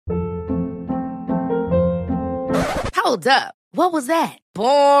Hold up. What was that?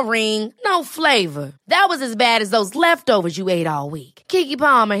 Boring. No flavor. That was as bad as those leftovers you ate all week. Keke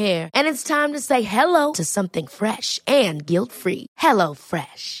Palmer here, and it's time to say hello to something fresh and guilt-free. Hello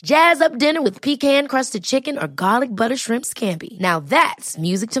Fresh. Jazz up dinner with pecan-crusted chicken or garlic butter shrimp scampi. Now that's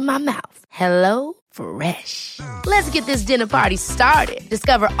music to my mouth. Hello Fresh. Let's get this dinner party started.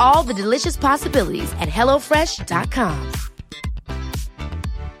 Discover all the delicious possibilities at hellofresh.com.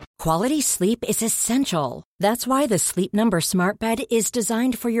 Quality sleep is essential. That's why the Sleep Number Smart Bed is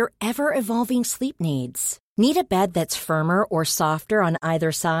designed for your ever-evolving sleep needs. Need a bed that's firmer or softer on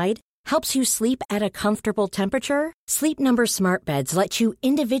either side? Helps you sleep at a comfortable temperature? Sleep Number Smart Beds let you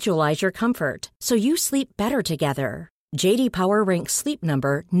individualize your comfort, so you sleep better together. J.D. Power ranks Sleep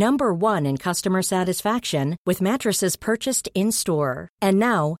Number number 1 in customer satisfaction with mattresses purchased in-store. And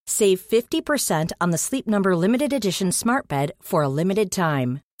now, save 50% on the Sleep Number Limited Edition Smart Bed for a limited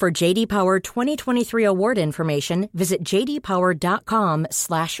time. For J.D. Power 2023 award information, visit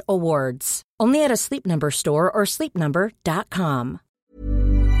jdpower.com/awards. Only at a Sleep Number store or sleepnumber.com.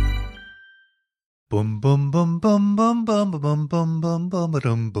 Boom boom boom boom boom boom boom boom boom boom boom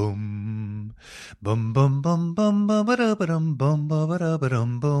boom boom boom boom boom boom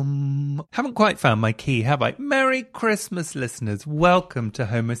boom boom. Haven't quite found my key, have I? Merry Christmas, listeners. Welcome to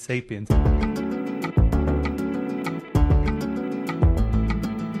Homo Sapiens.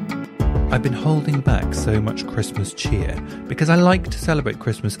 I've been holding back so much Christmas cheer because I like to celebrate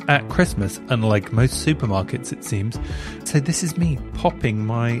Christmas at Christmas, unlike most supermarkets, it seems. So this is me popping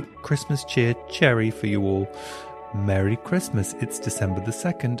my Christmas cheer cherry for you all. Merry Christmas. It's December the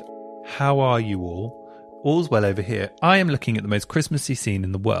 2nd. How are you all? All's well over here. I am looking at the most Christmassy scene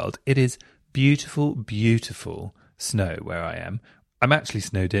in the world. It is beautiful, beautiful snow where I am. I'm actually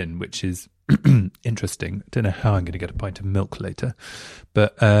snowed in, which is interesting. Don't know how I'm going to get a pint of milk later.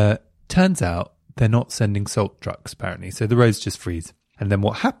 But turns out they're not sending salt trucks, apparently, so the roads just freeze. And then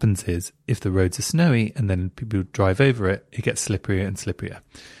what happens is, if the roads are snowy and then people drive over it, it gets slipperier and slipperier.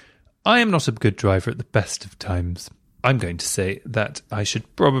 I am not a good driver at the best of times. I'm going to say that I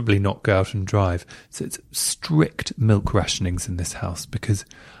should probably not go out and drive. So it's strict milk rationings in this house because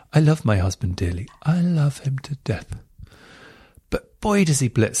I love my husband dearly. I love him to death. But boy, does he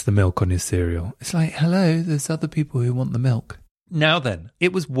blitz the milk on his cereal. It's like, hello, there's other people who want the milk. Now then,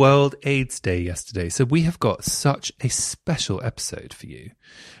 it was World AIDS Day yesterday, so we have got such a special episode for you.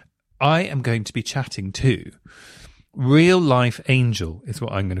 I am going to be chatting to real-life angel, is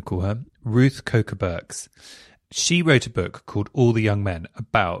what I'm going to call her, Ruth Coker Burks. She wrote a book called All the Young Men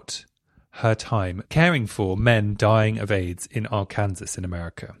about her time caring for men dying of AIDS in Arkansas in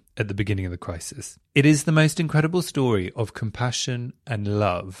America at the beginning of the crisis. It is the most incredible story of compassion and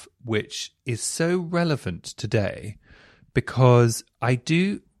love, which is so relevant today. Because I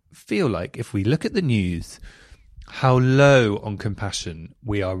do feel like if we look at the news, how low on compassion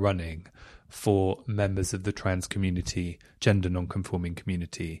we are running for members of the trans community, gender non-conforming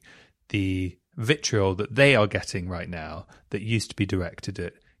community, the vitriol that they are getting right now that used to be directed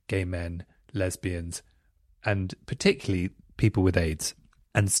at gay men, lesbians, and particularly people with AIDS,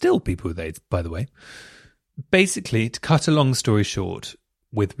 and still people with AIDS, by the way. Basically, to cut a long story short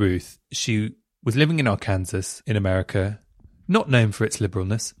with Ruth, she was living in Arkansas in America, not known for its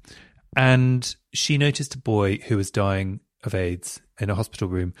liberalness, and she noticed a boy who was dying of AIDS in a hospital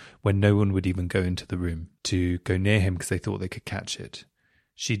room when no one would even go into the room to go near him because they thought they could catch it.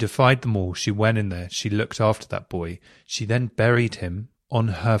 She defied them all. She went in there. She looked after that boy. She then buried him on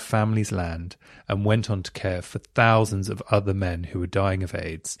her family's land and went on to care for thousands of other men who were dying of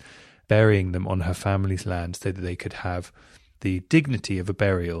AIDS, burying them on her family's land so that they could have the dignity of a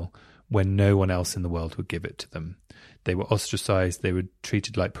burial when no one else in the world would give it to them. They were ostracized, they were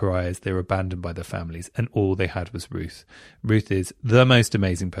treated like pariahs, they were abandoned by their families, and all they had was Ruth. Ruth is the most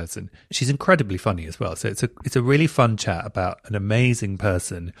amazing person. She's incredibly funny as well. So it's a really fun chat about an amazing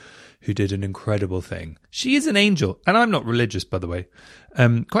person who did an incredible thing. She is an angel, and I'm not religious, by the way.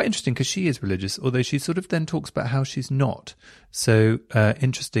 Quite interesting because she is religious, although she sort of then talks about how she's not. So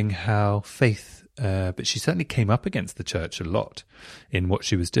interesting how faith, but she certainly came up against the church a lot in what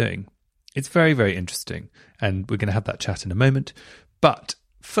she was doing. It's very, very interesting, and we're going to have that chat in a moment. But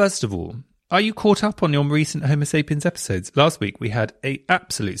first of all, are you caught up on your recent Homo Sapiens episodes? Last week, we had an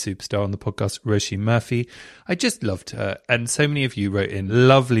absolute superstar on the podcast, Roisin Murphy. I just loved her, and so many of you wrote in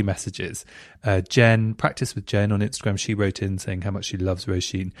lovely messages. Jen, Practice with Jen on Instagram, she wrote in saying how much she loves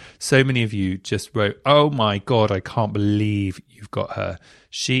Roisin. So many of you just wrote, oh my God, I can't believe you've got her.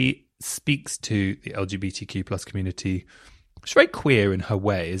 She speaks to the LGBTQ plus community. She's very queer in her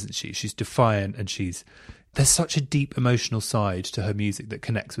way, isn't she? She's defiant and she's there's such a deep emotional side to her music that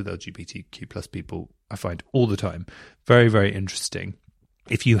connects with LGBTQ plus people, I find, all the time. Very, very interesting.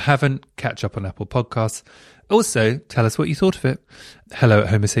 If you haven't, catch up on Apple Podcasts. Also, tell us what you thought of it.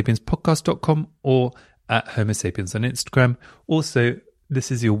 hello@homosapienspodcast.com or at Homo Sapiens on Instagram. Also,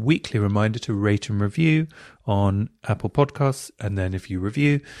 this is your weekly reminder to rate and review on Apple Podcasts. And then if you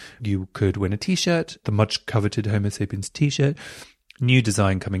review, you could win a t-shirt, the much coveted Homo Sapiens t-shirt. New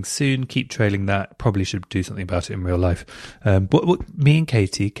design coming soon. Keep trailing that. Probably should do something about it in real life. But me and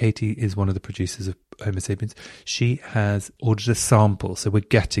Katie is one of the producers of Homo Sapiens. She has ordered a sample, so we're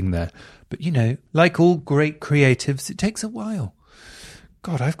getting there. But, you know, like all great creatives, it takes a while.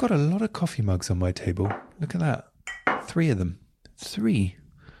 God, I've got a lot of coffee mugs on my table. Look at that. 3 of them. 3.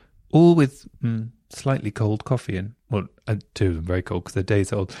 All with slightly cold coffee in. Well, 2 of them very cold because they're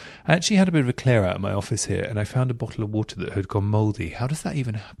days old. I actually had a bit of a clear out in my office here and I found a bottle of water that had gone mouldy. How does that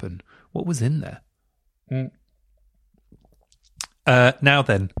even happen? What was in there? Now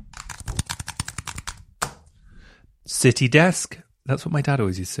then. City desk. That's what my dad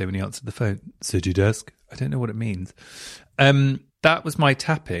always used to say when he answered the phone. City desk. I don't know what it means. That was my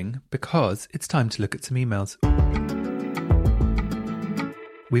tapping because it's time to look at some emails.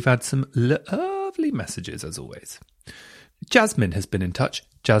 We've had some lovely messages, as always. Jasmine has been in touch.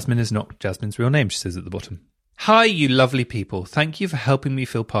 Jasmine is not Jasmine's real name, she says at the bottom. Hi, you lovely people. Thank you for helping me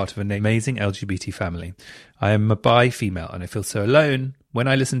feel part of an amazing LGBT family. I am a bi female and I feel so alone. When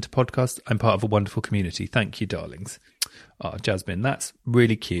I listen to podcasts, I'm part of a wonderful community. Thank you, darlings. Oh, Jasmine, that's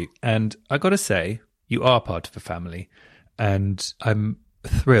really cute. And I got to say, you are part of a family. And I'm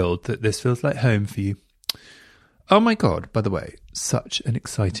thrilled that this feels like home for you. Oh my God, by the way, such an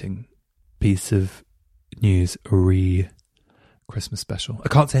exciting piece of news Christmas special. I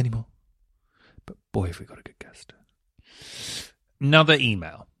can't say anymore. But boy, have we got a good guest. Another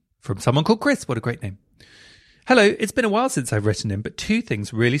email from someone called Chris. What a great name. Hello, it's been a while since I've written in, but 2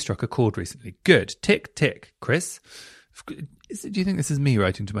 things really struck a chord recently. Good. Tick, tick, Chris. Do you think this is me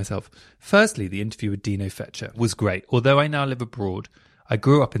writing to myself? Firstly, the interview with Dino Fetcher was great. Although I now live abroad, I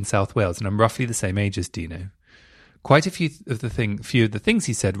grew up in South Wales and I'm roughly the same age as Dino. Quite a few of the things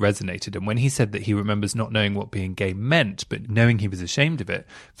he said resonated, and when he said that he remembers not knowing what being gay meant, but knowing he was ashamed of it,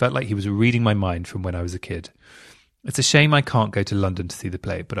 felt like he was reading my mind from when I was a kid. It's a shame I can't go to London to see the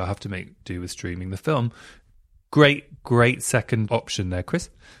play, but I'll have to make do with streaming the film. Great second option there, Chris.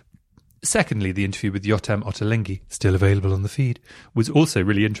 Secondly, the interview with Yotam Ottolenghi, still available on the feed, was also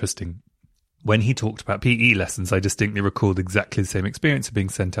really interesting. When he talked about PE lessons, I distinctly recalled exactly the same experience of being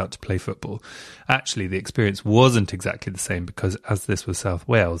sent out to play football. Actually, the experience wasn't exactly the same because, as this was South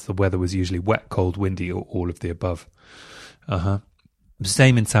Wales, the weather was usually wet, cold, windy, or all of the above.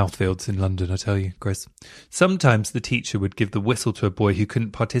 Same in Southfields in London, I tell you, Chris. Sometimes the teacher would give the whistle to a boy who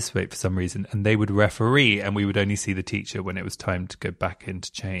couldn't participate for some reason, and they would referee, and we would only see the teacher when it was time to go back in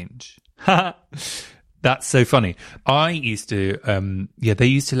to change. Ha! That's so funny. I used to, they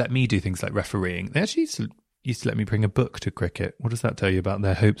used to let me do things like refereeing. They actually used to let me bring a book to cricket. What does that tell you about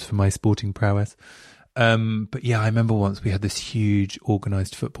their hopes for my sporting prowess? But yeah, I remember once we had this huge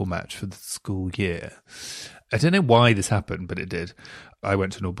organised football match for the school year. I don't know why this happened, but it did. I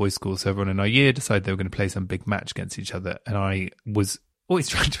went to an all-boys school, so everyone in our year decided they were going to play some big match against each other. And I was always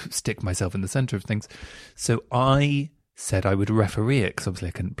trying to stick myself in the centre of things. So I said I would referee it because obviously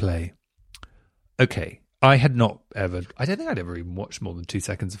I couldn't play. Okay, I don't think I'd ever even watched more than 2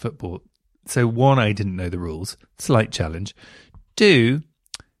 seconds of football. So 1, I didn't know the rules. Slight challenge. 2,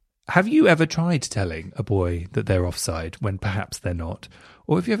 have you ever tried telling a boy that they're offside when perhaps they're not?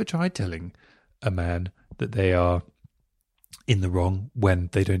 Or have you ever tried telling a man that they are in the wrong when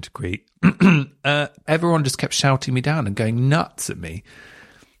they don't agree? Everyone just kept shouting me down and going nuts at me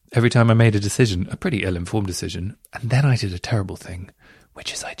every time I made a decision, a pretty ill-informed decision. And then I did a terrible thing,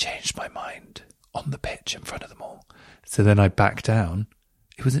 which is I changed my mind on the pitch in front of them all. So then I backed down.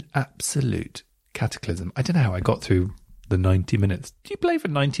 It was an absolute cataclysm. I don't know how I got through the 90 minutes. Do you play for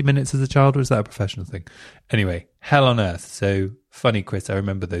 90 minutes as a child, or is that a professional thing? Anyway, hell on earth. So funny, Chris. I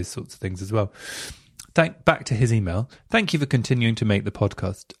remember those sorts of things as well. Back to his email. Thank you for continuing to make the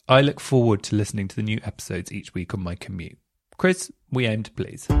podcast. I look forward to listening to the new episodes each week on my commute. Chris, we aim to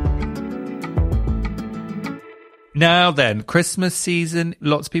please. Now then, Christmas season.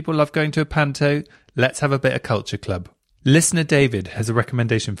 Lots of people love going to a panto. Let's have a bit of Culture Club. Listener David has a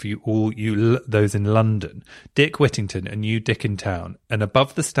recommendation for you all, those in London. Dick Whittington and You Dick in Town. An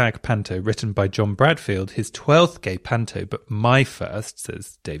Above the Stag panto written by John Bradfield, his 12th gay panto, but my first,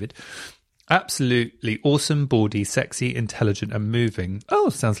 says David. Absolutely awesome, bawdy, sexy, intelligent and moving. Oh,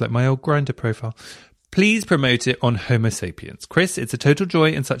 sounds like my old Grindr profile. Please promote it on Homo Sapiens. Chris, it's a total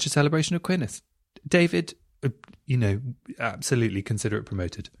joy and such a celebration of queerness. David, absolutely consider it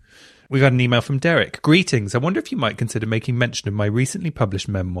promoted. We got an email from Derek. Greetings. I wonder if you might consider making mention of my recently published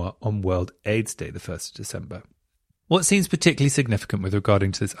memoir on World AIDS Day, the 1st of December. What seems particularly significant with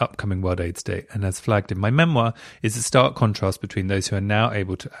regarding to this upcoming World AIDS Day, and as flagged in my memoir, is the stark contrast between those who are now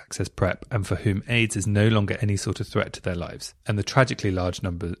able to access PrEP and for whom AIDS is no longer any sort of threat to their lives, and the tragically large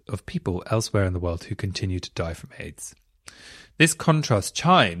number of people elsewhere in the world who continue to die from AIDS. This contrast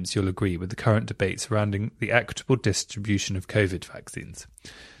chimes, you'll agree, with the current debate surrounding the equitable distribution of COVID vaccines.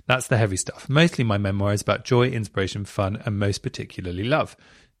 That's the heavy stuff. Mostly my memoir is about joy, inspiration, fun, and most particularly love.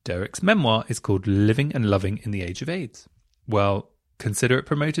 Derek's memoir is called Living and Loving in the Age of AIDS. Well, consider it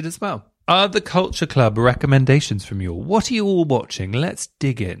promoted as well. Are the Culture Club recommendations from you all? What are you all watching? Let's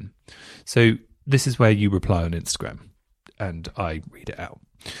dig in. So this is where you reply on Instagram, and I read it out.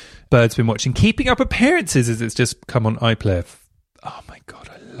 Bird's been watching Keeping Up Appearances as it's just come on iPlayer. Oh my God,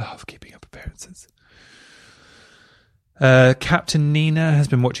 I love Keeping Up Appearances. Captain Nina has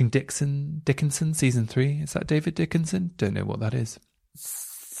been watching Dickinson season 3. Is that David Dickinson? Don't know what that is.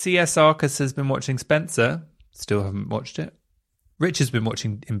 C.S. Arcus has been watching Spencer. Still haven't watched it. Rich has been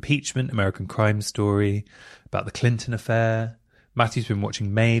watching Impeachment, American Crime Story, about the Clinton affair. Matthew's been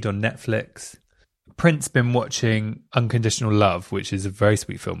watching Maid on Netflix. Prince's been watching Unconditional Love, which is a very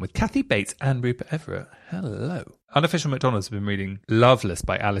sweet film with Kathy Bates and Rupert Everett. Hello. Unofficial McDonald's have been reading Loveless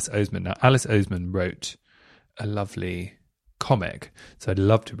by Alice Oseman. Now, Alice Oseman wrote a lovely comic, so I'd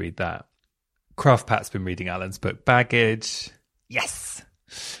love to read that. Craft Pat's been reading Alan's book Baggage. Yes.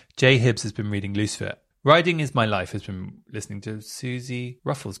 Jay Hibbs has been reading Lucifer. Riding Is My Life has been listening to Susie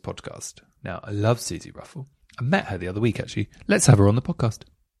Ruffle's podcast. Now, I love Susie Ruffle. I met her the other week, actually. Let's have her on the podcast.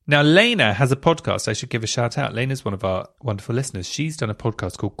 Now, Lena has a podcast. I should give a shout out. Lena's one of our wonderful listeners. She's done a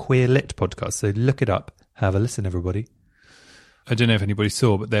podcast called Queer Lit Podcast. So look it up. Have a listen, everybody. I don't know if anybody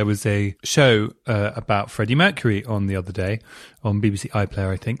saw, but there was a show about Freddie Mercury on the other day on BBC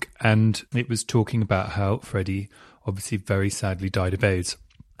iPlayer, I think. And it was talking about how Freddie obviously very sadly died of AIDS.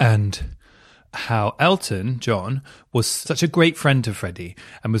 And how Elton John was such a great friend to Freddie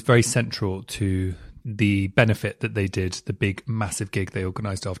and was very central to the benefit that they did, the big, massive gig they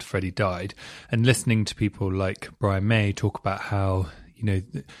organised after Freddie died. And listening to people like Brian May talk about how,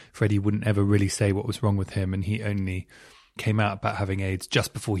 Freddie wouldn't ever really say what was wrong with him, and he only came out about having AIDS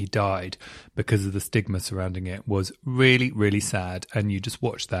just before he died because of the stigma surrounding it, was really, really sad. And you just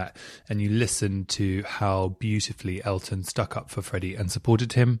watch that and you listen to how beautifully Elton stuck up for Freddie and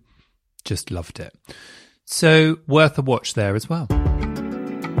supported him. Just loved it. So worth a watch there as well.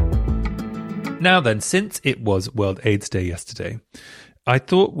 Now then, since it was World AIDS Day yesterday, I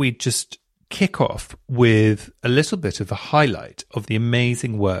thought we'd just kick off with a little bit of a highlight of the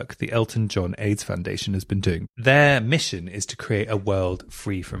amazing work the Elton John AIDS Foundation has been doing. Their mission is to create a world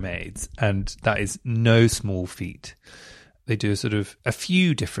free from AIDS, and that is no small feat. They do a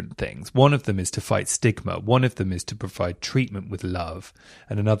few different things. One of them is to fight stigma. One of them is to provide treatment with love.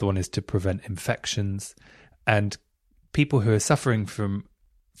 And another one is to prevent infections. And people who are suffering from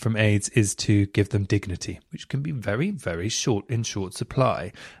AIDS is to give them dignity, which can be very, very short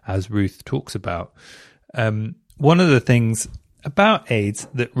supply, as Ruth talks about. One of the things about AIDS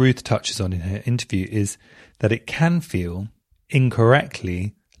that Ruth touches on in her interview is that it can feel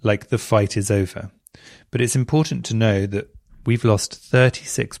incorrectly like the fight is over. But it's important to know that we've lost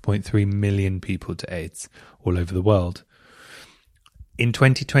 36.3 million people to AIDS all over the world. In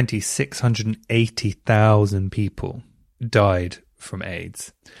 2020, 680,000 people died from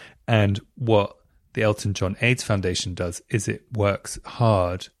AIDS. And what the Elton John AIDS Foundation does is it works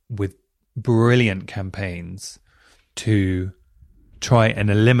hard with brilliant campaigns to try and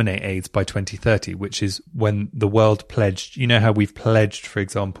eliminate AIDS by 2030, which is when the world pledged, how we've pledged, for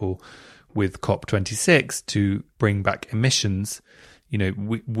example, with COP26 to bring back emissions.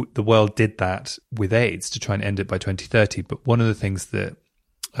 The world did that with AIDS to try and end it by 2030. But one of the things that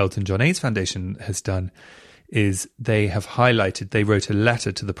Elton John AIDS Foundation has done is they wrote a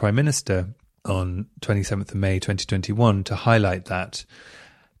letter to the Prime Minister on 27th of May 2021 to highlight that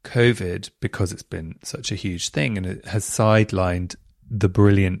COVID, because it's been such a huge thing and it has sidelined the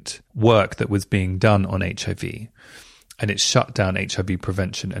brilliant work that was being done on HIV, and it's shut down HIV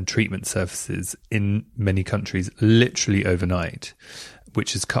prevention and treatment services in many countries literally overnight,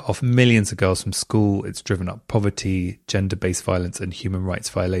 which has cut off millions of girls from school. It's driven up poverty, gender-based violence, and human rights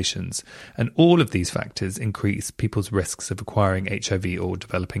violations. And all of these factors increase people's risks of acquiring HIV or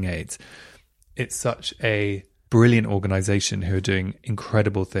developing AIDS. It's such a brilliant organization who are doing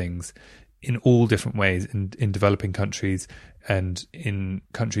incredible things in all different ways in developing countries and in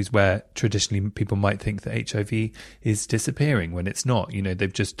countries where traditionally people might think that HIV is disappearing when it's not.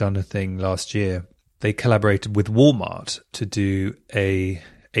 They've just done a thing last year they collaborated with Walmart to do a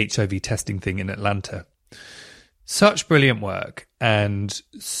HIV testing thing in Atlanta. Such brilliant work, and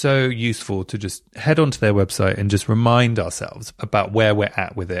so useful to just head onto their website and just remind ourselves about where we're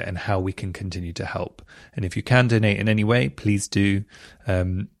at with it and how we can continue to help. And if you can donate in any way, please do.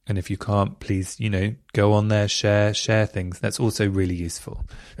 And if you can't, please, go on there, share things. That's also really useful.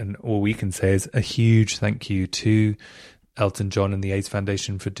 And all we can say is a huge thank you to Elton John and the AIDS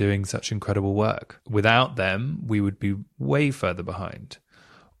Foundation for doing such incredible work. Without them, we would be way further behind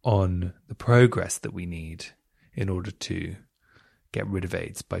on the progress that we need in order to get rid of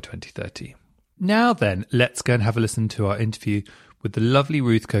AIDS by 2030. Now then, let's go and have a listen to our interview with the lovely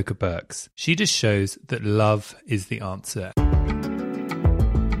Ruth Coker Burks. She just shows that love is the answer.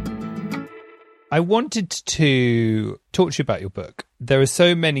 I wanted to talk to you about your book. There are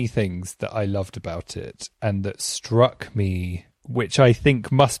so many things that I loved about it and that struck me, which I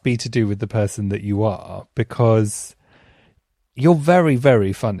think must be to do with the person that you are, because you're very,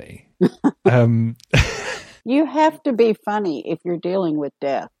 very funny. You have to be funny if you're dealing with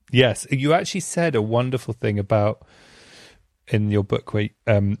death. Yes. You actually said a wonderful thing about, in your book, where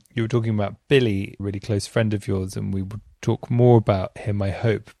you were talking about Billy, a really close friend of yours, and we would talk more about him, I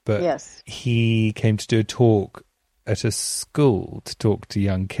hope. But yes, he came to do a talk at a school to talk to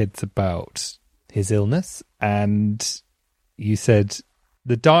young kids about his illness. And you said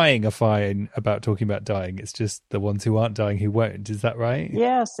the dying are fine about talking about dying. It's just the ones who aren't dying who won't. Is that right?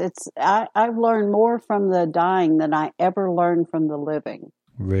 Yes, I've learned more from the dying than I ever learned from the living.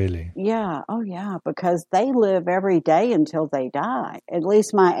 Really? Yeah. Oh, yeah. Because they live every day until they die. At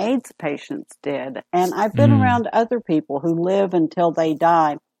least my AIDS patients did. And I've been around other people who live until they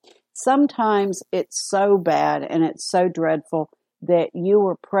die. Sometimes it's so bad and it's so dreadful that you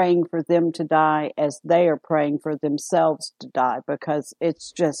are praying for them to die as they are praying for themselves to die, because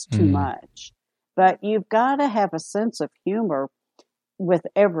it's just too much. But you've got to have a sense of humor with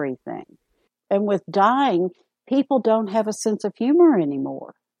everything. And with dying, people don't have a sense of humor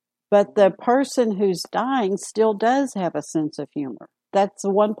anymore. But the person who's dying still does have a sense of humor. That's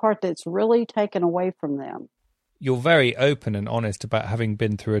the one part that's really taken away from them. You're very open and honest about having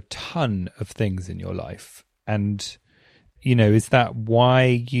been through a ton of things in your life. And is that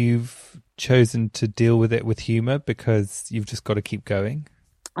why you've chosen to deal with it with humor? Because you've just got to keep going?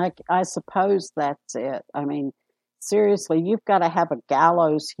 I suppose that's it. I mean, seriously, you've got to have a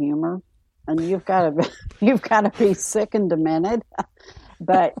gallows humor, and you've got to be sick and demented.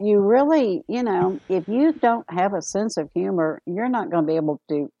 But you really, if you don't have a sense of humor, you're not going to be able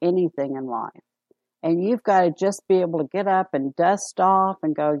to do anything in life. And you've got to just be able to get up and dust off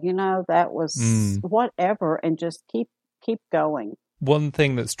and go, that was whatever, and just keep going. One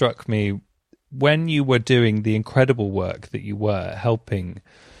thing that struck me when you were doing the incredible work that you were helping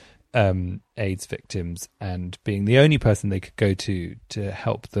AIDS victims and being the only person they could go to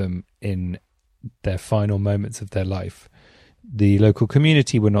help them in their final moments of their life, the local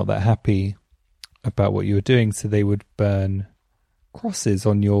community were not that happy about what you were doing, so they would burn crosses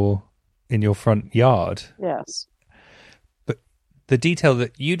in your front yard. Yes. The detail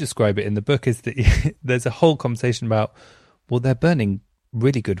that you describe it in the book is that there's a whole conversation about, well, they're burning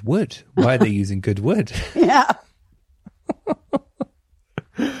really good wood. Why are they using good wood? Yeah.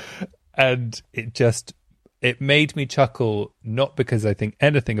 And it made me chuckle, not because I think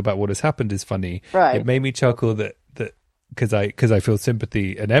anything about what has happened is funny. Right. It made me chuckle that because I feel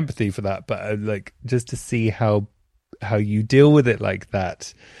sympathy and empathy for that, but just to see how you deal with it like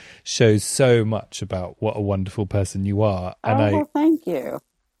that shows so much about what a wonderful person you are. And well, thank you.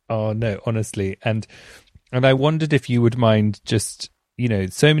 Oh no, honestly. And I wondered if you would mind just,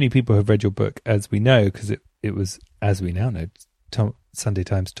 so many people have read your book, as we know, because it was, as we now know, Sunday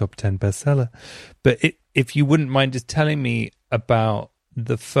Times top 10 bestseller. But if you wouldn't mind just telling me about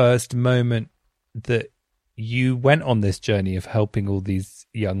the first moment that you went on this journey of helping all these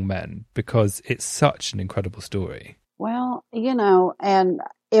young men, because it's such an incredible story. Well, and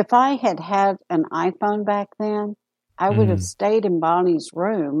if I had had an iPhone back then, I would have stayed in Bonnie's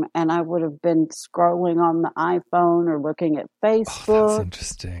room and I would have been scrolling on the iPhone or looking at Facebook. Oh, that's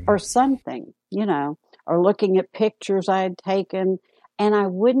interesting. Or something, or looking at pictures I had taken. And I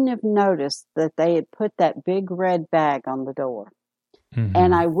wouldn't have noticed that they had put that big red bag on the door. Mm-hmm.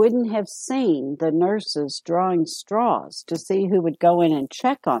 And I wouldn't have seen the nurses drawing straws to see who would go in and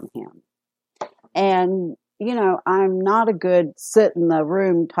check on him. And I'm not a good sit in the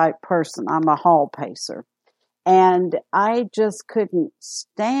room type person. I'm a hall pacer. And I just couldn't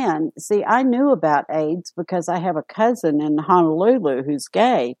stand. See, I knew about AIDS because I have a cousin in Honolulu who's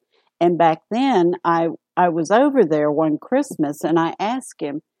gay. And back then I was over there one Christmas and I asked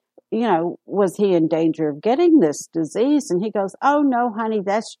him, was he in danger of getting this disease? And he goes, oh, no, honey,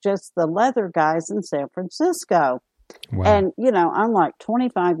 that's just the leather guys in San Francisco. Wow. And, I'm like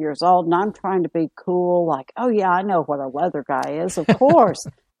 25 years old and I'm trying to be cool. Like, oh, yeah, I know what a leather guy is. Of course.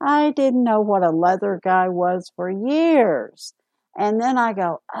 I didn't know what a leather guy was for years. And then I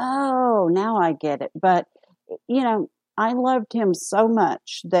go, oh, now I get it. But, I loved him so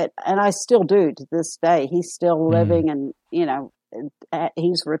much and I still do to this day. He's still living and,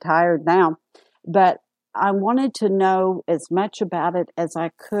 he's retired now. But I wanted to know as much about it as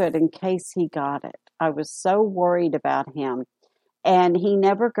I could in case he got it. I was so worried about him, and he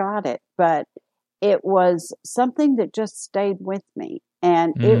never got it, but it was something that just stayed with me.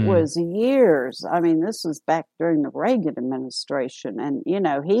 And it was years. I mean, this was back during the Reagan administration. And,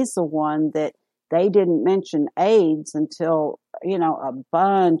 he's the one that they didn't mention AIDS until, a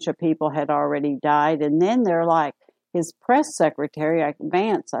bunch of people had already died. And then they're like, his press secretary,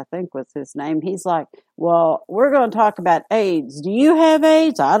 Vance, I think was his name, he's like, well, we're going to talk about AIDS. Do you have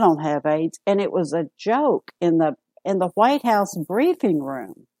AIDS? I don't have AIDS. And it was a joke in the White House briefing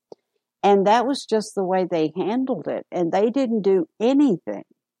room. And that was just the way they handled it. And they didn't do anything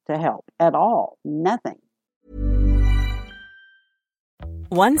to help at all. Nothing.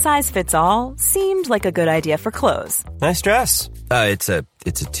 One size fits all seemed like a good idea for clothes. Nice dress. It's a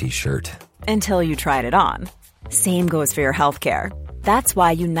t-shirt. Until you tried it on. Same goes for your healthcare. That's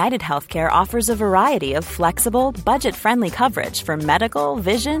why United Healthcare offers a variety of flexible, budget-friendly coverage for medical,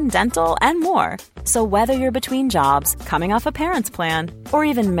 vision, dental, and more. So whether you're between jobs, coming off a parent's plan, or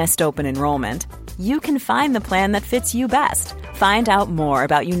even missed open enrollment, you can find the plan that fits you best. Find out more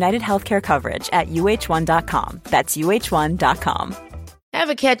about United Healthcare coverage at uh1.com. That's uh1.com.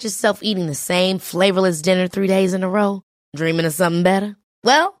 Ever catch yourself eating the same flavorless dinner 3 days in a row? Dreaming of something better?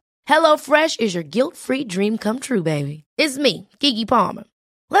 Well, HelloFresh is your guilt-free dream come true, baby. It's me, Keke Palmer.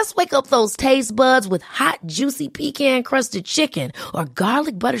 Let's wake up those taste buds with hot, juicy pecan-crusted chicken or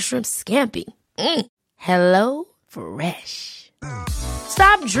garlic butter shrimp scampi. Hello Fresh.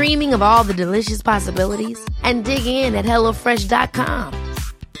 Stop dreaming of all the delicious possibilities and dig in at HelloFresh.com.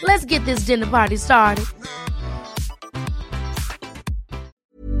 Let's get this dinner party started.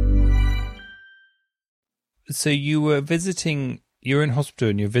 So you're in hospital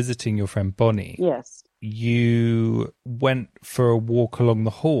and you're visiting your friend Bonnie. Yes. You went for a walk along the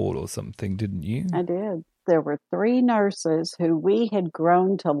hall or something, didn't you? I did. There were 3 nurses who we had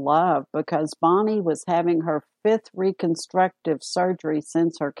grown to love because Bonnie was having her 5th reconstructive surgery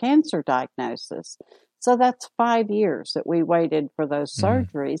since her cancer diagnosis. So that's 5 years that we waited for those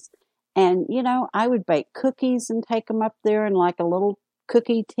surgeries. And, I would bake cookies and take them up there in like a little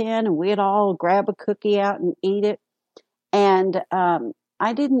cookie tin, and we'd all grab a cookie out and eat it. And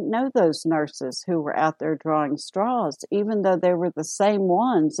I didn't know those nurses who were out there drawing straws, even though they were the same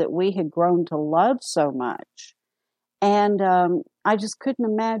ones that we had grown to love so much. And I just couldn't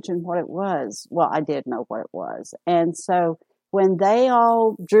imagine what it was. Well, I did know what it was. And so when they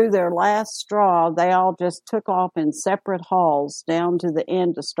all drew their last straw, they all just took off in separate halls down to the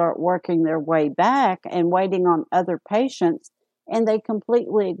end to start working their way back and waiting on other patients. And they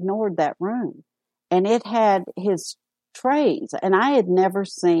completely ignored that room. And it had his trays. And I had never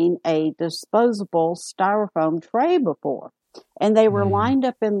seen a disposable styrofoam tray before. And they were lined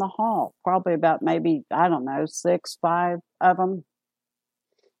up in the hall, probably about maybe, 5 of them.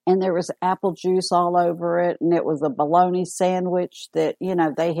 And there was apple juice all over it. And it was a bologna sandwich that,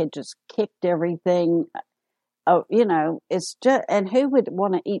 they had just kicked everything. Oh, it's just, and who would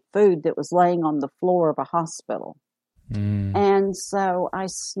want to eat food that was laying on the floor of a hospital? And so I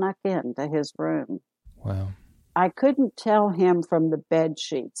snuck into his room. Wow. I couldn't tell him from the bed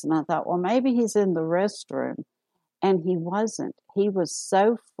sheets. And I thought, well, maybe he's in the restroom. And he wasn't. He was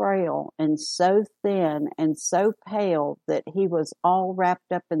so frail and so thin and so pale that he was all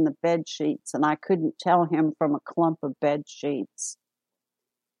wrapped up in the bed sheets. And I couldn't tell him from a clump of bed sheets.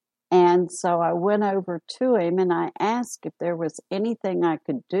 And so I went over to him and I asked if there was anything I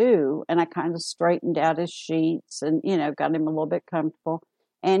could do. And I kind of straightened out his sheets and, got him a little bit comfortable.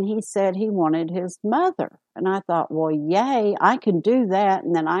 And he said he wanted his mother. And I thought, well, yay, I can do that.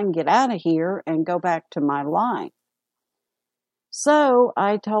 And then I can get out of here and go back to my life. So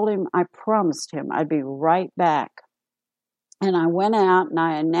I told him, I promised him I'd be right back. And I went out and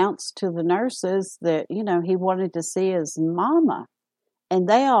I announced to the nurses that, he wanted to see his mama. And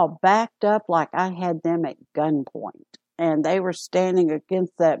they all backed up like I had them at gunpoint. And they were standing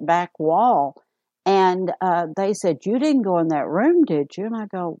against that back wall. And they said, you didn't go in that room, did you? And I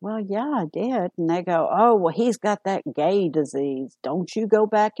go, well, yeah, I did. And they go, oh, well, he's got that gay disease. Don't you go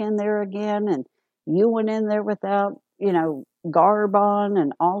back in there again? And you went in there without, garb on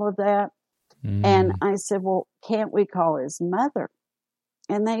and all of that. And I said, well, can't we call his mother?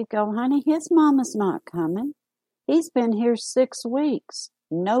 And they go, honey, his mama's not coming. He's been here 6 weeks.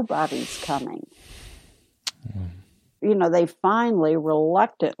 Nobody's coming. They finally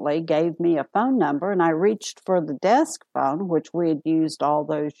reluctantly gave me a phone number, and I reached for the desk phone, which we had used all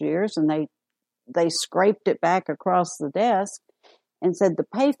those years, and they scraped it back across the desk and said, the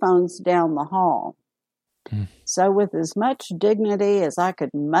payphone's down the hall. So with as much dignity as I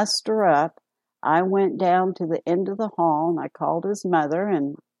could muster up, I went down to the end of the hall and I called his mother,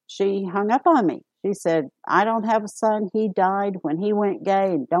 and she hung up on me. She said, I don't have a son. He died when he went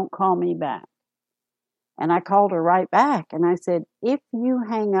gay, and don't call me back. And I called her right back and I said, if you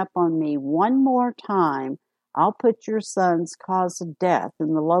hang up on me one more time, I'll put your son's cause of death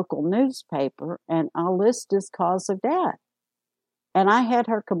in the local newspaper and I'll list his cause of death. And I had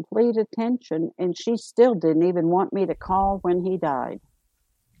her complete attention, and she still didn't even want me to call when he died.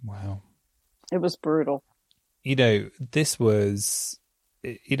 Wow. It was brutal. This was,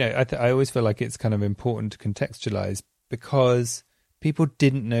 I always feel like it's kind of important to contextualize, because people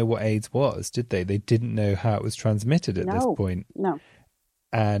didn't know what AIDS was, did they? They didn't know how it was transmitted at this point. No.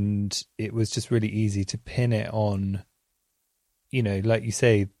 And it was just really easy to pin it on, like you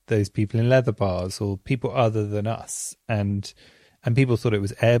say, those people in leather bars or people other than us. And people thought it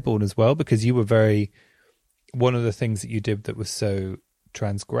was airborne as well, because you were one of the things that you did that was so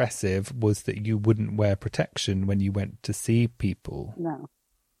transgressive was that you wouldn't wear protection when you went to see people. No.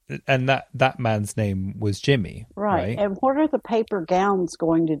 And that man's name was Jimmy. Right. And what are the paper gowns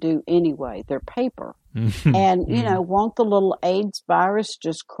going to do anyway? They're paper. And, won't the little AIDS virus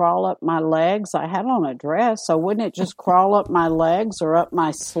just crawl up my legs? I had on a dress, so wouldn't it just crawl up my legs or up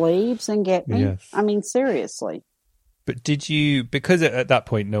my sleeves and get me? Yes. I mean, seriously. But did you, because at that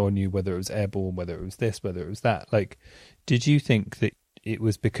point no one knew whether it was airborne, whether it was this, whether it was that, did you think that it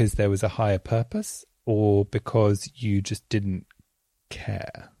was because there was a higher purpose, or because you just didn't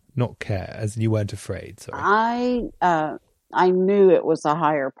care? Not care, as in you weren't afraid, sorry. I knew it was a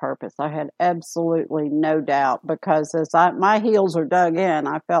higher purpose. I had absolutely no doubt, because as my heels are dug in,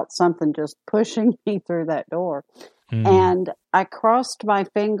 I felt something just pushing me through that door. And I crossed my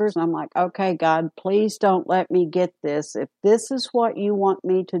fingers, and I'm like, okay, God, please don't let me get this. If this is what you want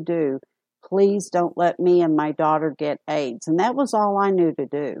me to do, please don't let me and my daughter get AIDS. And that was all I knew to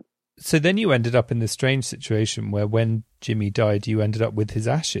do. So then you ended up in this strange situation where when Jimmy died, you ended up with his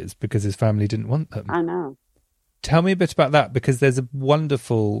ashes because his family didn't want them. I know. Tell me a bit about that, because there's a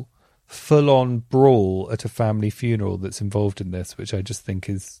wonderful full-on brawl at a family funeral that's involved in this, which I just think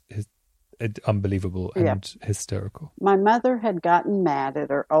is unbelievable and hysterical. My mother had gotten mad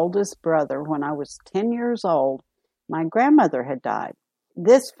at her oldest brother when I was 10 years old. My grandmother had died.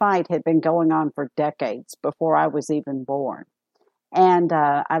 This fight had been going on for decades before I was even born. And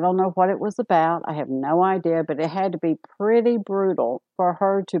I don't know what it was about. I have no idea, but it had to be pretty brutal for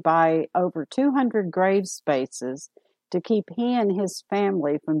her to buy over 200 grave spaces to keep he and his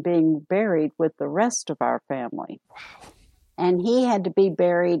family from being buried with the rest of our family. Wow. And he had to be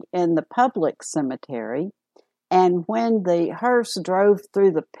buried in the public cemetery. And when the hearse drove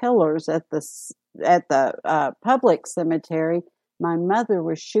through the pillars at the public cemetery, my mother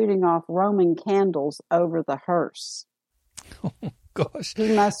was shooting off Roman candles over the hearse. Oh, gosh.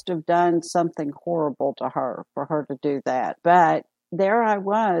 He must have done something horrible to her for her to do that. But there I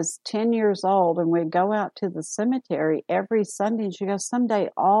was, 10 years old, and we'd go out to the cemetery every Sunday. And she goes, someday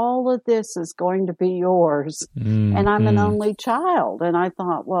all of this is going to be yours. And I'm an only child. And I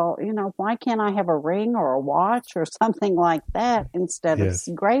thought, well, why can't I have a ring or a watch or something like that instead of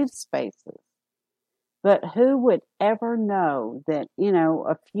grave spaces? But who would ever know that,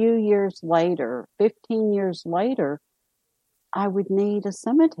 a few years later, 15 years later, I would need a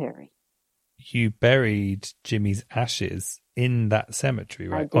cemetery. You buried Jimmy's ashes in that cemetery,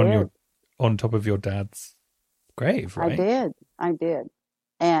 right? I did. On top of your dad's grave, right? I did.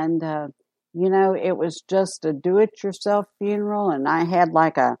 And, it was just a do-it-yourself funeral, and I had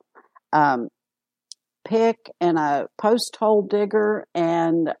like a pick and a post hole digger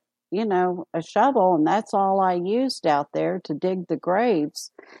and, a shovel, and that's all I used out there to dig the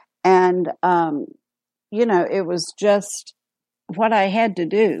graves. And, it was just what I had to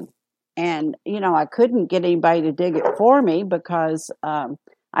do. And, I couldn't get anybody to dig it for me because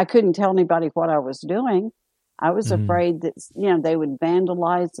I couldn't tell anybody what I was doing. I was afraid that, they would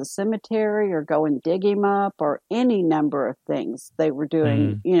vandalize the cemetery or go and dig him up or any number of things they were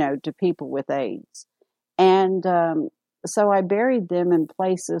doing, to people with AIDS. And so I buried them in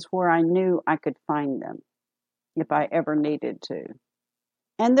places where I knew I could find them if I ever needed to.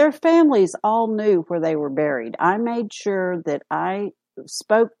 And their families all knew where they were buried. I made sure that I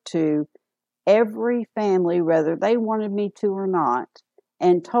spoke to every family, whether they wanted me to or not,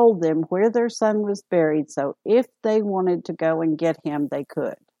 and told them where their son was buried. So if they wanted to go and get him, they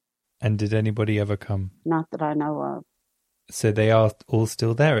could. And did anybody ever come? Not that I know of. So they are all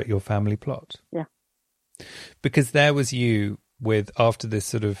still there at your family plot? Yeah. Because there was you with, after this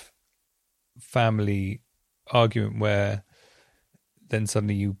sort of family argument where then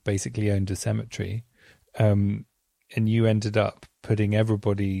suddenly you basically owned a cemetery, and you ended up putting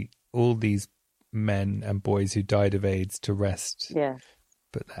everybody, all these men and boys who died of AIDS, to rest. Yeah.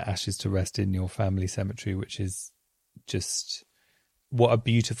 Put their ashes to rest in your family cemetery, which is just, what a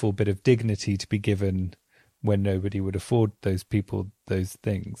beautiful bit of dignity to be given when nobody would afford those people those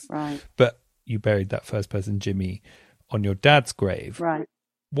things. Right. But you buried that first person, Jimmy, on your dad's grave. Right.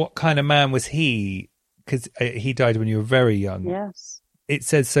 What kind of man was he? Because he died when you were very young. Yes. It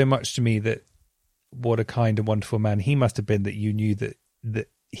says so much to me that what a kind and wonderful man he must have been, that you knew that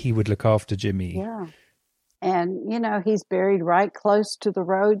he would look after Jimmy. Yeah. And, you know, he's buried right close to the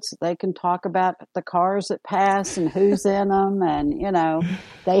road, so they can talk about the cars that pass and who's in them. And, you know,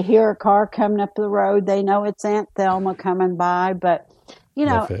 they hear a car coming up the road. They know it's Aunt Thelma coming by. But, you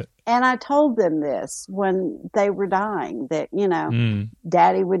know, and I told them this when they were dying, that, you know,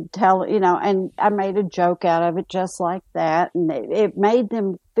 Daddy would tell, you know, and I made a joke out of it just like that. And it made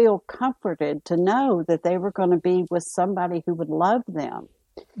them feel comforted to know that they were going to be with somebody who would love them.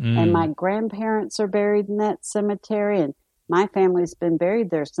 And my grandparents are buried in that cemetery, and my family's been buried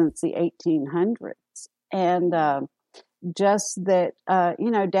there since the 1800s. And just that,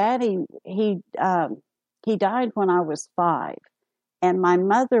 you know, Daddy, he died when I was 5, and my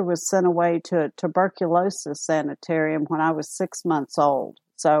mother was sent away to a tuberculosis sanitarium when I was 6 months old.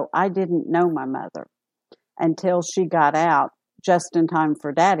 So I didn't know my mother until she got out, just in time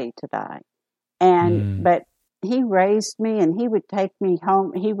for Daddy to die. And but he raised me, and he would take me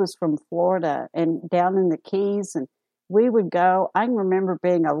home. He was from Florida and down in the Keys, and we would go. I can remember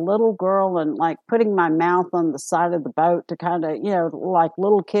being a little girl and like putting my mouth on the side of the boat to kind of, you know, like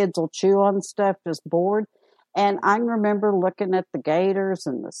little kids will chew on stuff, just bored. And I can remember looking at the gators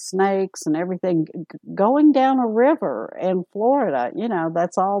and the snakes and everything going down a river in Florida. You know,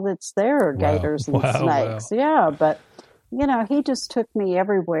 that's all that's there, gators and snakes. Wow. Yeah, but you know, he just took me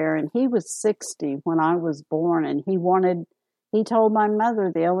everywhere, and he was 60 when I was born, and he told my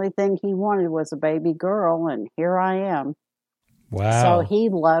mother the only thing he wanted was a baby girl, and here I am. Wow. So he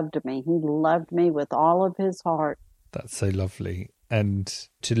loved me. He loved me with all of his heart. That's so lovely. And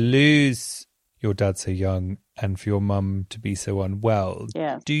to lose your dad so young and for your mum to be so unwell,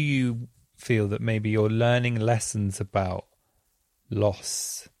 do you feel that maybe you're learning lessons about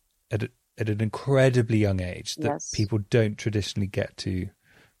loss at an incredibly young age that people don't traditionally get to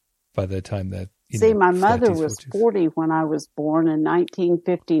by the time they're, you know, my mother 30s, was 40s. 40 when I was born in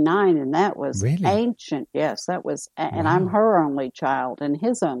 1959, and that was really ancient. Yes, that was, and I'm her only child and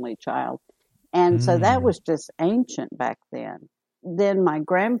his only child. And so that was just ancient back then. Then my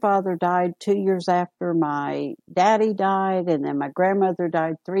grandfather died 2 years after my daddy died, and then my grandmother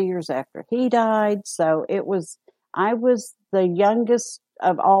died 3 years after he died. So I was the youngest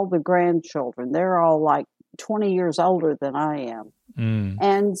of all the grandchildren. They're all like 20 years older than I am.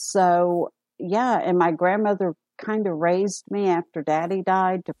 And so, and my grandmother kind of raised me after Daddy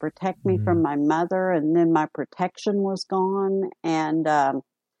died to protect me from my mother, and then my protection was gone. And,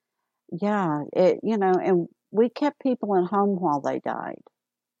 you know, and we kept people at home while they died.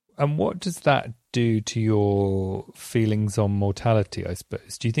 And what does that do to your feelings on mortality, I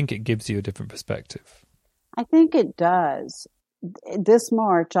suppose? Do you think it gives you a different perspective? I think it does. This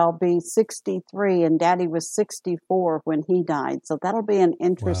March, I'll be 63, and Daddy was 64 when he died. So that'll be an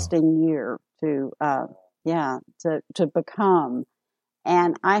interesting year to become.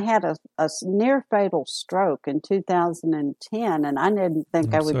 And I had a near fatal stroke in 2010, and I didn't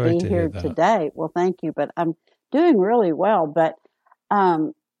think I would be here today. Well, thank you, but I'm doing really well. But,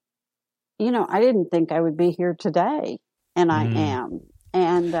 you know, I didn't think I would be here today, and I am.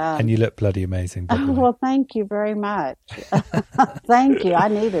 And you look bloody amazing. Well, thank you very much. Thank you. I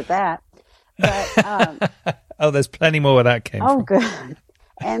needed that. But there's plenty more where that came from. Oh, good.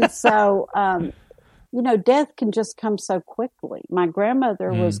 And so, you know, death can just come so quickly. My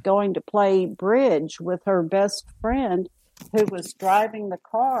grandmother was going to play bridge with her best friend, who was driving the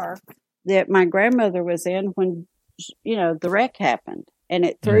car that my grandmother was in when, you know, the wreck happened. And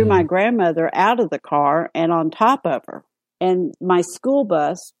it threw my grandmother out of the car and on top of her. And my school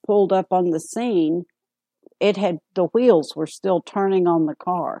bus pulled up on the scene. The wheels were still turning on the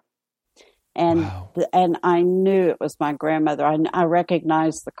car. And Wow. and I knew it was my grandmother. I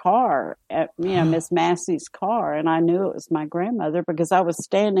recognized the car, Miss Massey's car, and I knew it was my grandmother because I was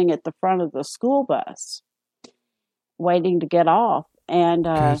standing at the front of the school bus waiting to get off. And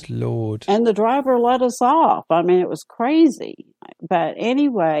Good Lord. and the driver let us off. I mean, it was crazy. But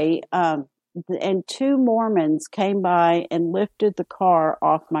anyway, and two Mormons came by and lifted the car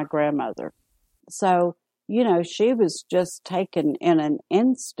off my grandmother. So, she was just taken in an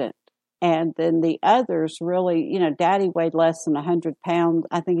instant. And then the others really, Daddy weighed less than 100 pounds.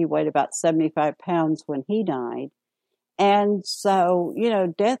 I think he weighed about 75 pounds when he died. And so,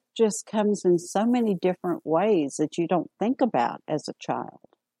 death just comes in so many different ways that you don't think about as a child.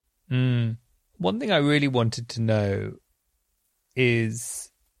 One thing I really wanted to know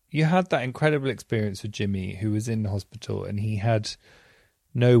is you had that incredible experience with Jimmy, who was in the hospital, and he had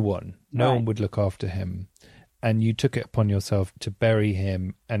no one would look after him. And you took it upon yourself to bury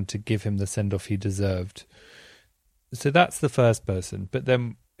him and to give him the send-off he deserved. So that's the first person. But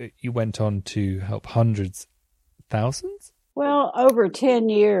then you went on to help hundreds, thousands? Well, over 10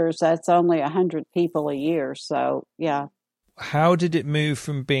 years, that's only 100 people a year. So, yeah. How did it move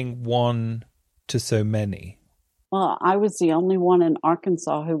from being one to so many? Well, I was the only one in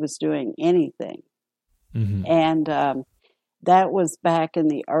Arkansas who was doing anything. Mm-hmm. And that was back in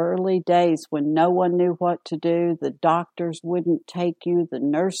the early days when no one knew what to do. The doctors wouldn't take you. The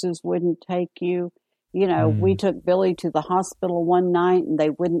nurses wouldn't take you. We took Billy to the hospital one night and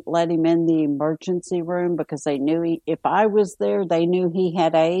they wouldn't let him in the emergency room because they knew if I was there, they knew he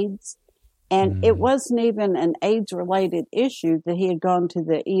had AIDS. And it wasn't even an AIDS-related issue that he had gone to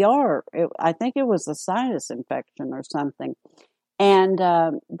the ER. I think it was a sinus infection or something. And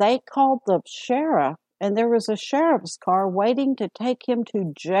they called the sheriff. And there was a sheriff's car waiting to take him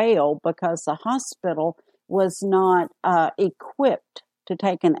to jail because the hospital was not equipped to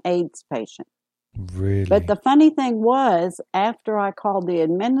take an AIDS patient. Really? But the funny thing was, after I called the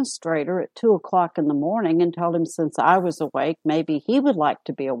administrator at 2:00 in the morning and told him since I was awake, maybe he would like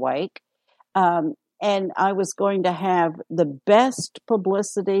to be awake, and I was going to have the best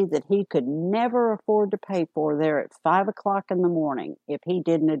publicity that he could never afford to pay for there at 5:00 in the morning if he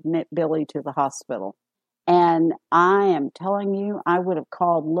didn't admit Billy to the hospital. And I am telling you, I would have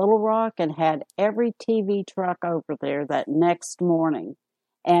called Little Rock and had every TV truck over there that next morning.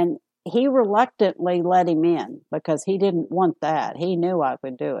 And he reluctantly let him in because he didn't want that. He knew I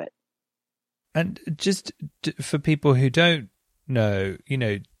would do it. And just for people who don't know,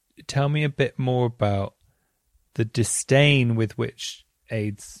 tell me a bit more about the disdain with which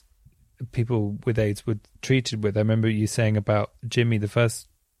people with AIDS were treated with. I remember you saying about Jimmy, the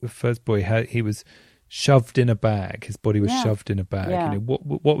first boy, how he was shoved in a bag. His body was shoved in a bag. Yeah.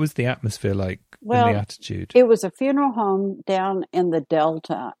 What was the atmosphere like and the attitude? It was a funeral home down in the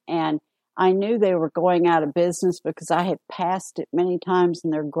Delta, and I knew they were going out of business because I had passed it many times,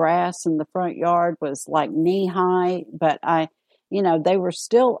 and their grass in the front yard was like knee high, but they were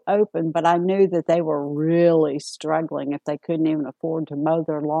still open, but I knew that they were really struggling if they couldn't even afford to mow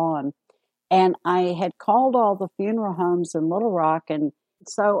their lawn. And I had called all the funeral homes in Little Rock, and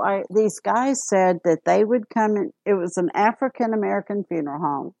so these guys said that they would come in. It was an African-American funeral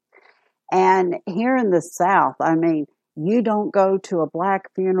home. And here in the South, I mean, you don't go to a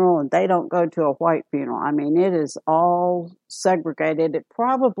black funeral and they don't go to a white funeral. I mean, it is all segregated. It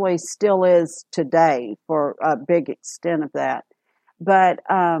probably still is today for a big extent of that. But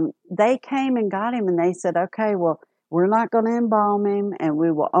they came and got him and they said, okay, well, we're not going to embalm him and we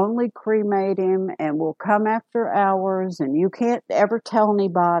will only cremate him and we'll come after hours and you can't ever tell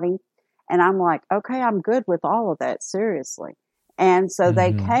anybody. And I'm like, okay, I'm good with all of that, seriously. And so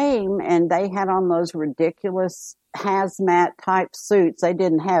they came and they had on those ridiculous hazmat type suits. They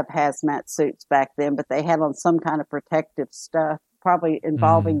didn't have hazmat suits back then, but they had on some kind of protective stuff, probably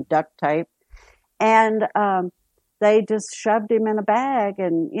involving duct tape. And they just shoved him in a bag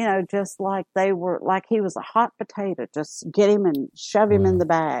and, just like he was a hot potato, just get him and shove him in the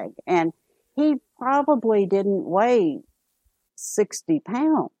bag. And he probably didn't weigh 60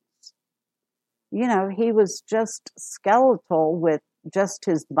 pounds. He was just skeletal with just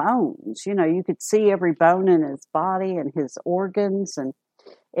his bones. You could see every bone in his body and his organs. And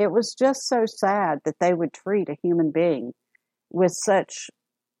it was just so sad that they would treat a human being with such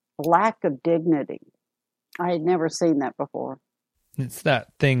lack of dignity. I had never seen that before. It's that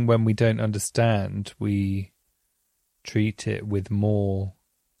thing when we don't understand, we treat it with more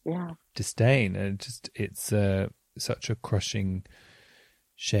disdain. And it's such a crushing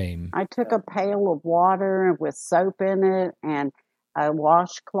shame. I took a pail of water with soap in it and a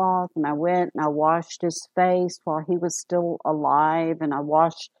washcloth, and I went and I washed his face while he was still alive, and I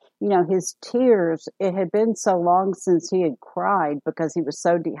washed his tears, it had been so long since he had cried because he was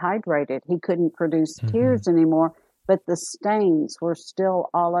so dehydrated. He couldn't produce tears anymore, but the stains were still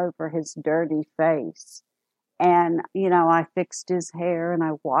all over his dirty face. And, I fixed his hair and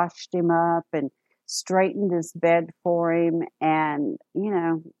I washed him up and straightened his bed for him. And,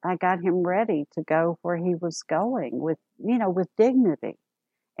 I got him ready to go where he was going with dignity.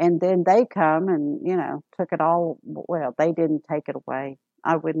 And then they come and, took it all. Well, they didn't take it away.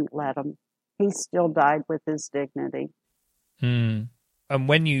 I wouldn't let them. He still died with his dignity. And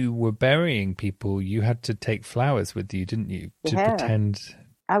when you were burying people, you had to take flowers with you, didn't you? To pretend.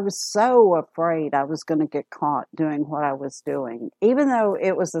 I was so afraid I was going to get caught doing what I was doing, even though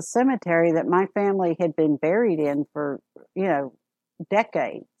it was a cemetery that my family had been buried in for,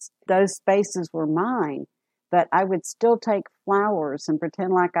 decades. Those spaces were mine, but I would still take flowers and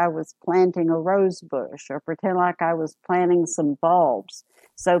pretend like I was planting a rose bush or pretend like I was planting some bulbs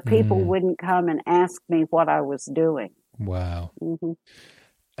so people wouldn't come and ask me what I was doing. Wow.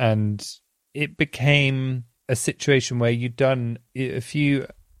 And it became a situation where you'd done a few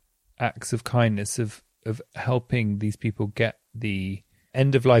acts of kindness of helping these people get the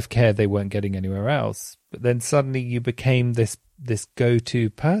end of life care they weren't getting anywhere else. But then suddenly you became this go-to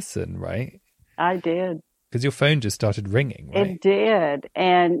person, right? I did. Because your phone just started ringing, right? It did.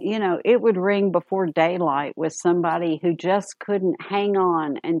 And, it would ring before daylight with somebody who just couldn't hang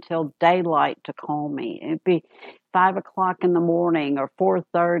on until daylight to call me. It'd be 5 o'clock in the morning or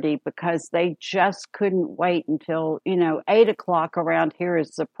 4:30 because they just couldn't wait until, 8 o'clock around here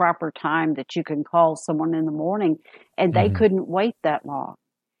is the proper time that you can call someone in the morning. And they couldn't wait that long.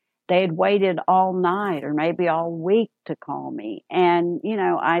 They had waited all night or maybe all week to call me. And,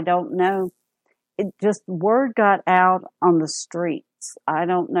 I don't know. It just, word got out on the streets. I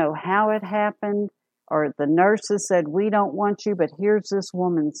don't know how it happened, or the nurses said, we don't want you, but here's this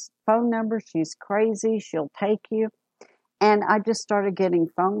woman's phone number. She's crazy. She'll take you. And I just started getting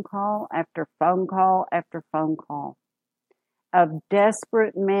phone call after phone call after phone call of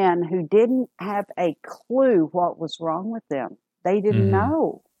desperate men who didn't have a clue what was wrong with them. They didn't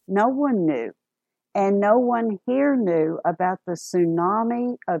know. No one knew. And no one here knew about the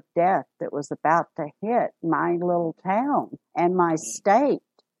tsunami of death that was about to hit my little town and my state.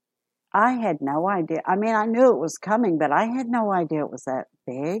 I had no idea. I mean, I knew it was coming, but I had no idea it was that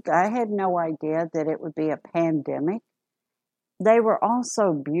big. I had no idea that it would be a pandemic. They were all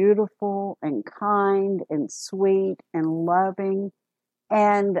so beautiful and kind and sweet and loving,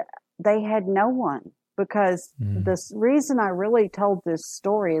 and they had no one. Because the reason I really told this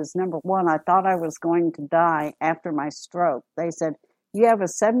story is, number one, I thought I was going to die after my stroke. They said, you have a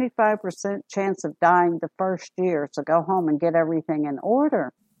 75% chance of dying the first year, so go home and get everything in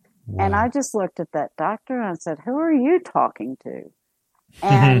order. Wow. And I just looked at that doctor and I said, who are you talking to?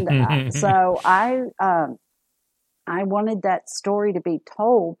 And so I wanted that story to be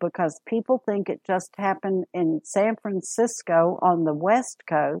told because people think it just happened in San Francisco on the West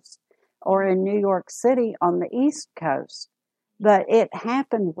Coast, or in New York City on the East Coast. But it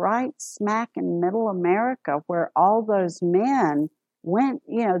happened right smack in middle America where all those men went,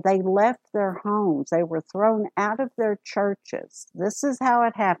 they left their homes. They were thrown out of their churches. This is how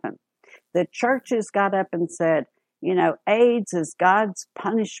it happened. The churches got up and said, AIDS is God's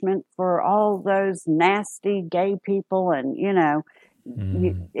punishment for all those nasty gay people. And,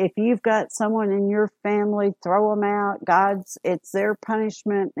 if you've got someone in your family, throw them out. It's their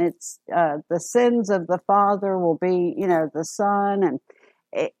punishment. It's the sins of the father will be, the son. And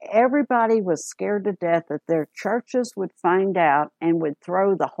everybody was scared to death that their churches would find out and would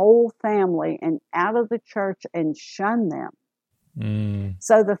throw the whole family and out of the church and shun them.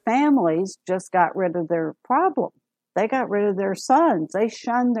 So the families just got rid of their problem. They got rid of their sons. They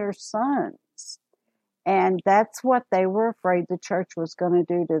shunned their sons. And that's what they were afraid the church was going to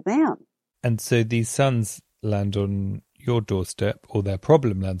do to them. And so these sons land on your doorstep, or their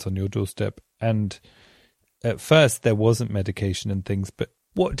problem lands on your doorstep. And at first there wasn't medication and things, but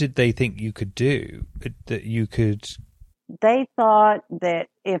what did they think you could do? That you could... They thought that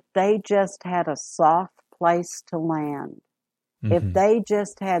if they just had a soft place to land, if they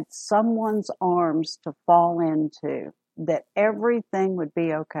just had someone's arms to fall into, that everything would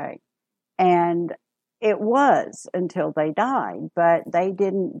be okay. And it was until they died, but they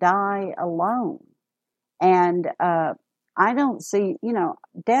didn't die alone. And I don't see,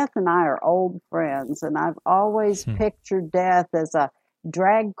 Death and I are old friends, and I've always pictured Death as a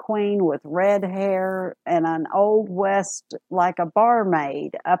drag queen with red hair and an Old West, like a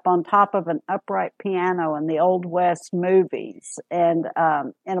barmaid up on top of an upright piano in the Old West movies and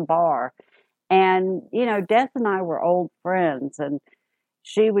in a bar. And, Death and I were old friends, and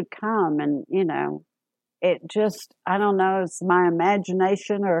she would come and, it just, I don't know, it's my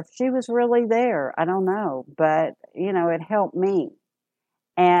imagination or if she was really there. I don't know. But, it helped me.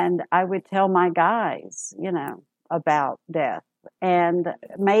 And I would tell my guys, about death and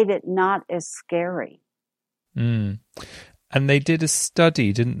made it not as scary. Mm. And they did a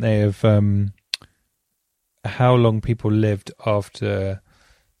study, didn't they, of how long people lived after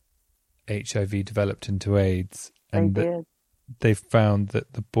HIV developed into AIDS. And they did. They found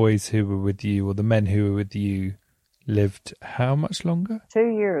that the boys who were with you, or the men who were with you, lived how much longer?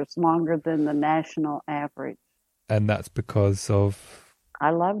 2 years longer than the national average. And that's because of?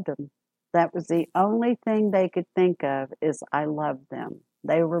 I loved them. That was the only thing they could think of, is I loved them.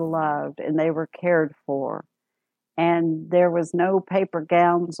 They were loved and they were cared for. And there was no paper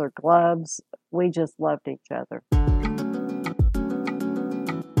gowns or gloves. We just loved each other.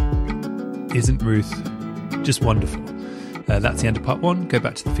 Isn't Ruth just wonderful? That's the end of part 1. Go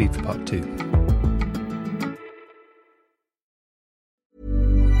back to the feed for part 2.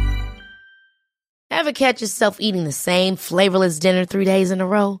 Ever catch yourself eating the same flavorless dinner 3 days in a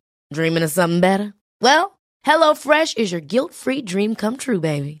row? Dreaming of something better? Well, HelloFresh is your guilt-free dream come true,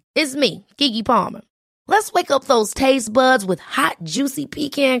 baby. It's me, Keke Palmer. Let's wake up those taste buds with hot, juicy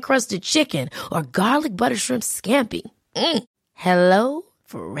pecan-crusted chicken or garlic butter shrimp scampi. Hello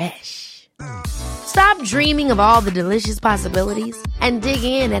Fresh. Stop dreaming of all the delicious possibilities and dig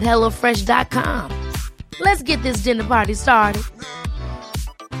in at HelloFresh.com. Let's get this dinner party started.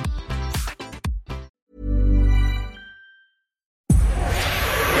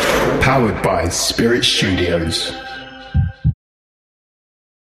 Powered by Spirit Studios.